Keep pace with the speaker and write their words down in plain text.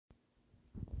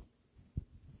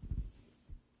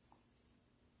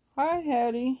Hi,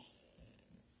 Haddie.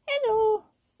 Hello.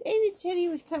 David said he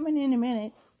was coming in a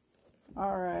minute.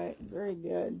 All right, very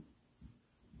good.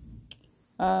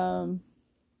 We're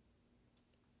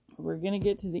going to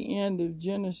get to the end of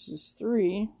Genesis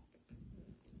 3.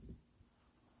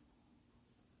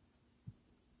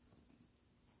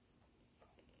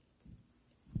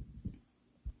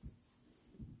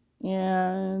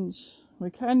 And we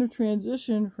kind of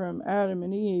transition from Adam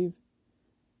and Eve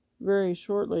very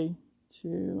shortly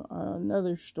to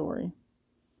another story.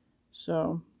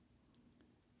 So,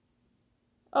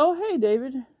 oh, hey,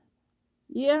 David.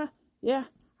 Yeah,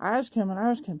 I was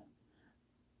coming.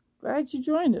 Glad you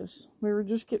joined us. We were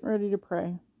just getting ready to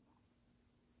pray.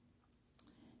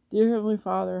 Dear Heavenly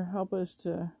Father, help us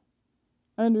to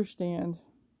understand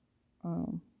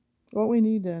what we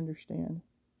need to understand.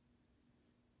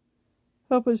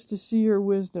 Help us to see your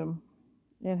wisdom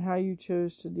and how you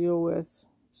chose to deal with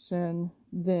sin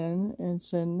then and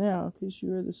sin now, because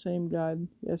you are the same God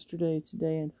yesterday,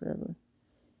 today, and forever.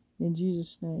 In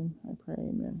Jesus' name I pray,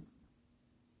 amen.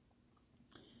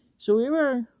 So we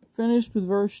were finished with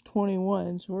verse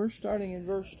 21, so we're starting in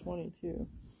verse 22.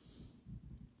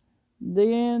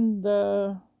 Then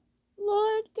the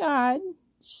Lord God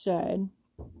said,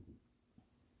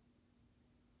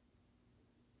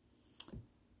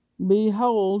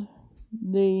 Behold,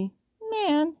 the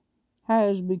man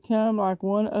has become like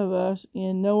one of us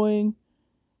in knowing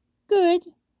good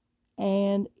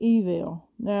and evil.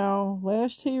 Now,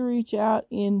 lest he reach out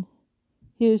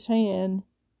his hand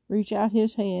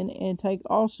and take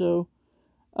also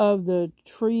of the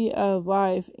tree of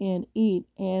life and eat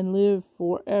and live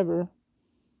forever.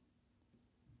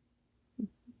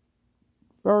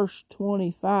 Verse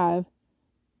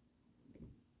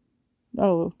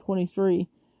 23.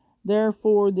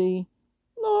 Therefore the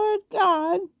Lord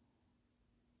God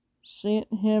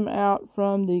sent him out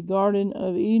from the Garden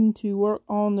of Eden to work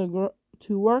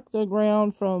the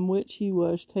ground from which he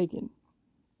was taken.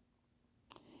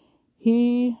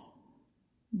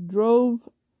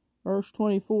 Verse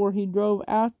 24, he drove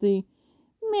out the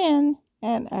men,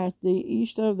 and at the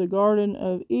east of the Garden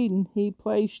of Eden he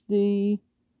placed the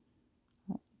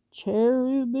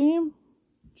cherubim.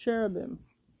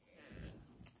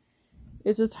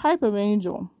 It's a type of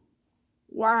angel.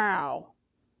 Wow.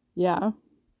 Yeah.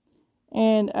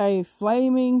 And a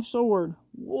flaming sword.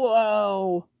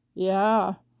 Whoa.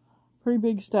 Yeah. Pretty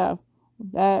big stuff.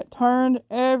 That turned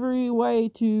every way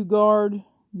to guard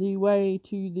the way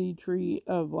to the tree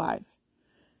of life.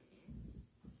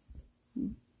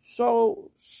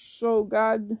 So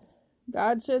God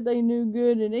said they knew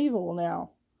good and evil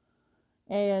now.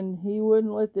 And he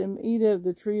wouldn't let them eat of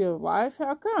the tree of life.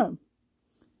 How come?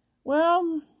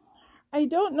 Well, I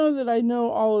don't know that I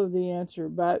know all of the answer,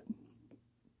 but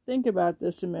think about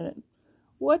this a minute.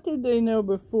 What did they know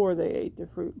before they ate the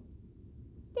fruit?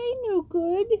 They knew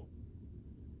good.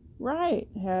 Right,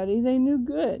 Haddie, they knew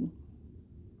good.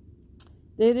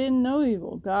 They didn't know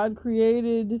evil. God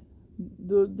created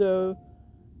the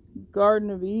Garden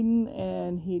of Eden,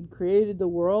 and he'd created the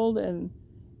world, and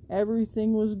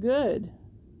everything was good.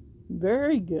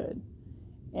 Very good.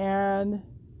 And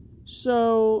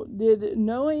so, did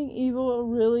knowing evil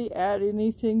really add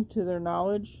anything to their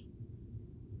knowledge?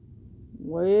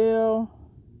 Well,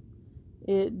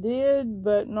 it did,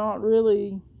 but not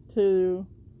really to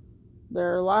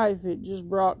their life. It just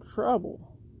brought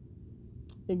trouble.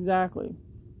 Exactly.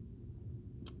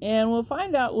 And we'll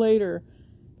find out later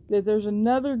that there's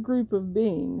another group of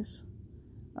beings,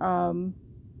 the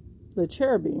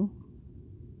cherubim,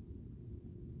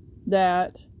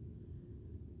 that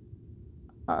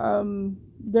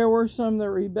there were some that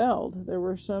rebelled. There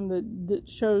were some that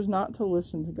chose not to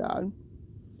listen to God.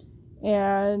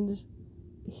 And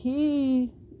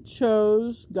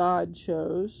God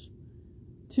chose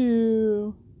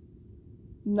to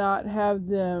not have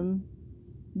them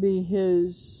be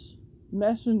his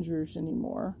messengers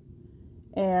anymore.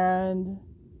 And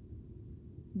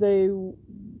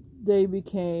they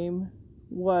became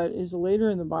what is later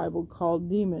in the Bible called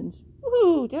demons.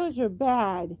 Ooh, those are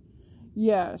bad.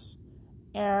 Yes.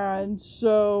 And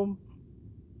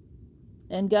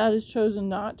God has chosen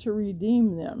not to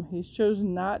redeem them. He's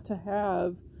chosen not to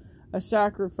have a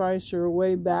sacrifice or a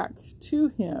way back to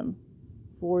him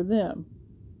for them.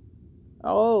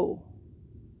 Oh.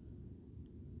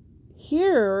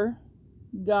 Here,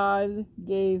 God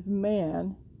gave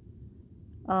man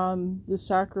the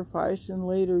sacrifice, and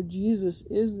later Jesus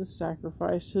is the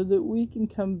sacrifice, so that we can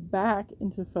come back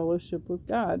into fellowship with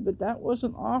God. But that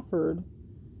wasn't offered,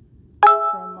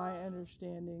 from my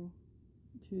understanding,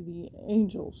 to the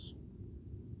angels.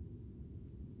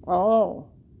 Oh.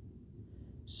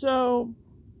 So,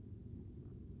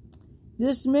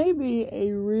 This may be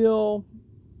a real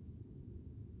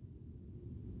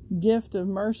gift of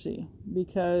mercy,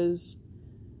 because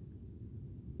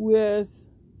with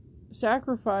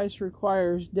sacrifice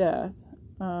requires death.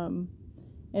 And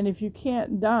if you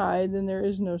can't die, then there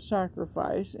is no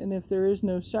sacrifice. And if there is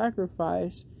no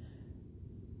sacrifice,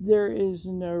 there is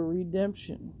no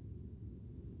redemption.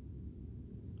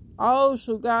 Oh,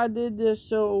 so God did this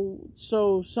so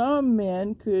some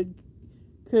men could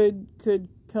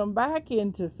come back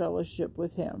into fellowship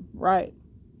with him, right?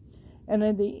 And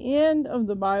at the end of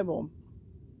the Bible,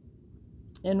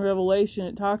 in Revelation,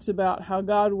 it talks about how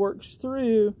God works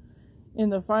through in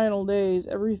the final days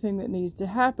everything that needs to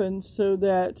happen so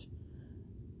that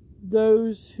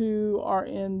those who are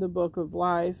in the book of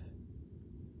life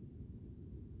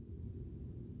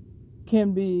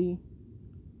can be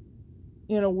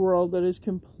in a world that is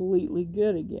completely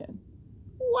good again.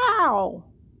 Wow!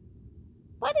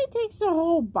 But it takes the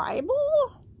whole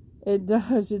Bible? It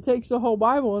does. It takes the whole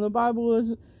Bible, and the Bible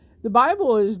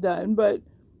is done, but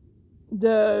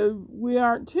we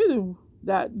aren't to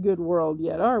that good world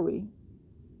yet, are we?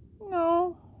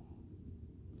 No.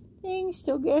 Things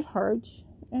still get hurt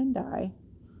and die.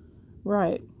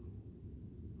 Right.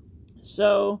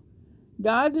 So,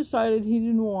 God decided he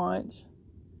didn't want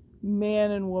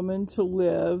man and woman to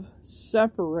live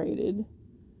separated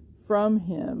from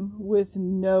him with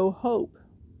no hope.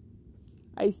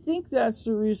 I think that's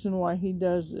the reason why he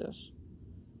does this.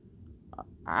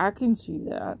 I can see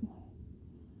that.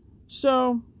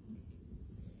 So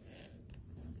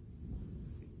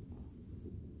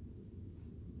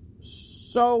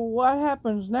what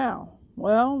happens now?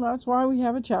 Well, that's why we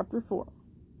have a chapter 4.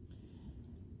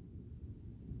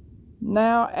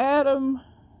 Now Adam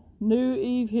knew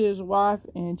Eve his wife,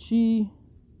 and she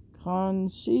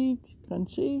conceived.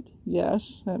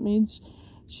 Yes, that means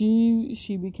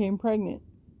she became pregnant.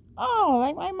 Oh,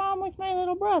 like my mom with my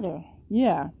little brother.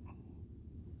 Yeah.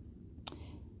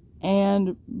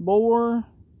 And bore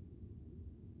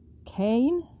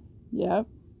Cain. Yep.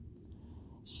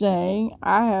 Saying,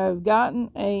 I have gotten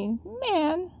a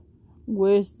man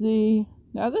with the...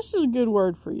 Now this is a good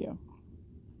word for you,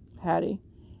 Haddie.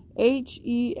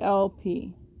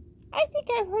 H-E-L-P. I think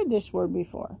I've heard this word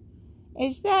before.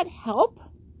 Is that help?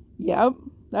 Yep,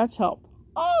 that's help.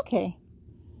 Okay.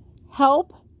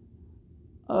 Help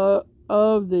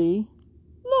of the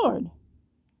Lord.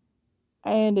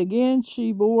 And again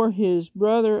she bore his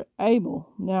brother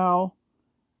Abel. Now,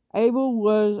 Abel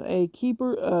was a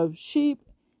keeper of sheep,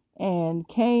 and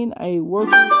Cain a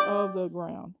worker of the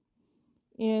ground.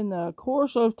 In the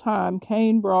course of time,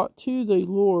 Cain brought to the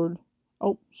Lord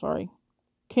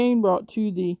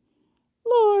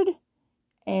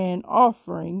an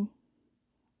offering.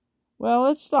 Well,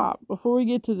 let's stop before we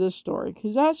get to this story,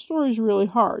 because that story is really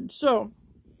hard. So,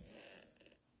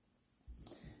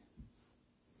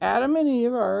 Adam and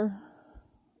Eve are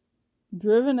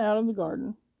driven out of the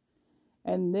garden,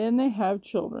 and then they have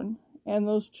children, and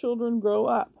those children grow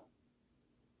up.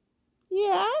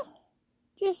 Yeah,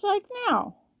 just like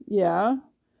now. Yeah.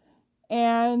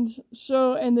 And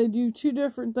they do two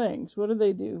different things. What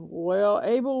do? Well,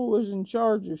 Abel was in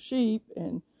charge of sheep,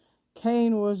 and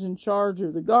Cain was in charge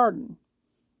of the garden.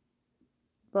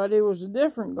 But it was a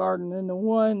different garden than the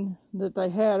one that they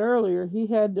had earlier. He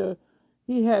had to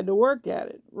work at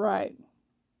it, right?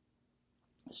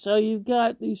 So you've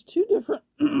got these two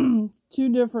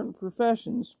different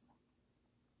professions.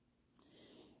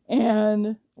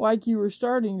 And like you were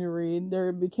starting to read,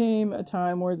 there became a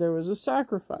time where there was a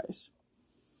sacrifice.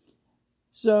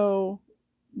 So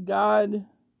God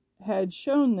had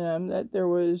shown them that there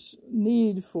was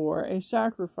need for a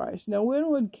sacrifice. Now, when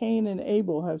would Cain and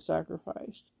Abel have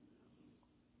sacrificed?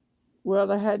 Well,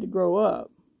 they had to grow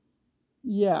up.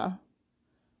 Yeah.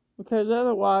 Because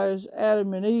otherwise,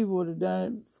 Adam and Eve would have done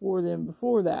it for them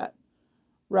before that.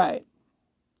 Right.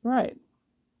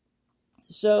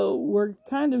 So we're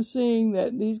kind of seeing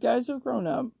that these guys have grown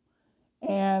up,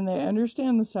 and they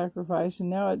understand the sacrifice, and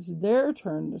now it's their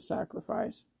turn to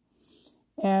sacrifice.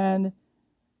 And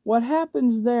what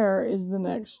happens there is the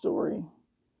next story.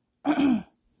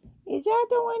 Is that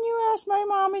the one you asked my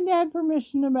mom and dad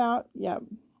permission about? Yep.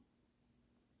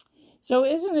 So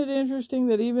isn't it interesting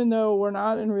that even though we're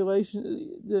not in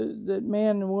that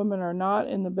man and woman are not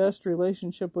in the best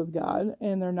relationship with God,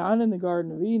 and they're not in the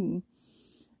Garden of Eden,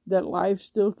 that life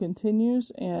still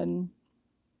continues, and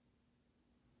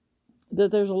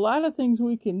that there's a lot of things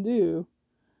we can do,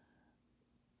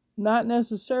 not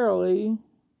necessarily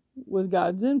with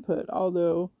God's input,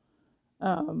 although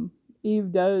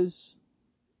Eve does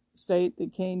state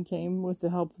that Cain came with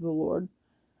the help of the Lord.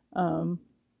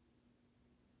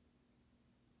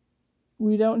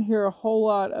 we don't hear a whole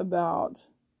lot about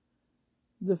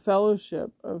the fellowship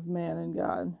of man and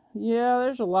God. Yeah,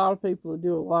 there's a lot of people that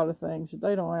do a lot of things that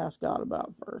they don't ask God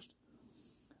about first.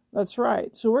 That's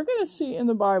right. So we're going to see in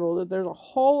the Bible that there's a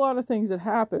whole lot of things that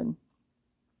happen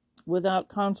without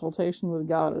consultation with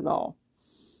God at all.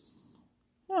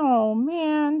 Oh,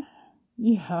 man.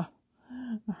 Yeah.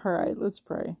 All right, let's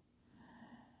pray.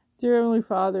 Dear Heavenly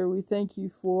Father, we thank you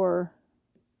for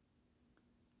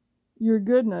your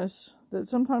goodness that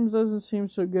sometimes doesn't seem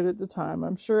so good at the time.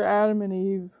 I'm sure Adam and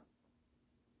Eve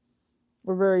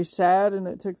were very sad, and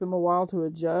it took them a while to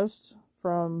adjust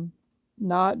from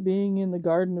not being in the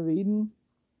Garden of Eden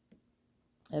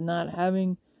and not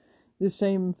having the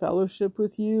same fellowship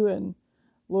with you. And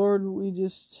Lord,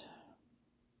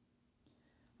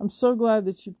 I'm so glad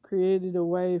that you created a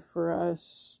way for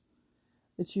us,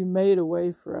 that you made a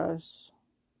way for us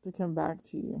to come back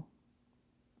to you.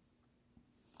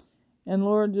 And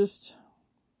Lord, just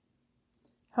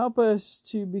help us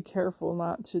to be careful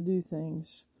not to do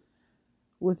things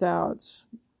without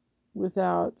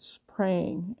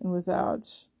praying and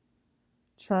without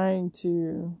trying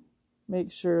to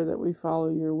make sure that we follow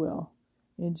your will.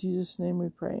 In Jesus' name we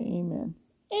pray. Amen.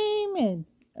 Amen.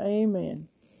 Amen.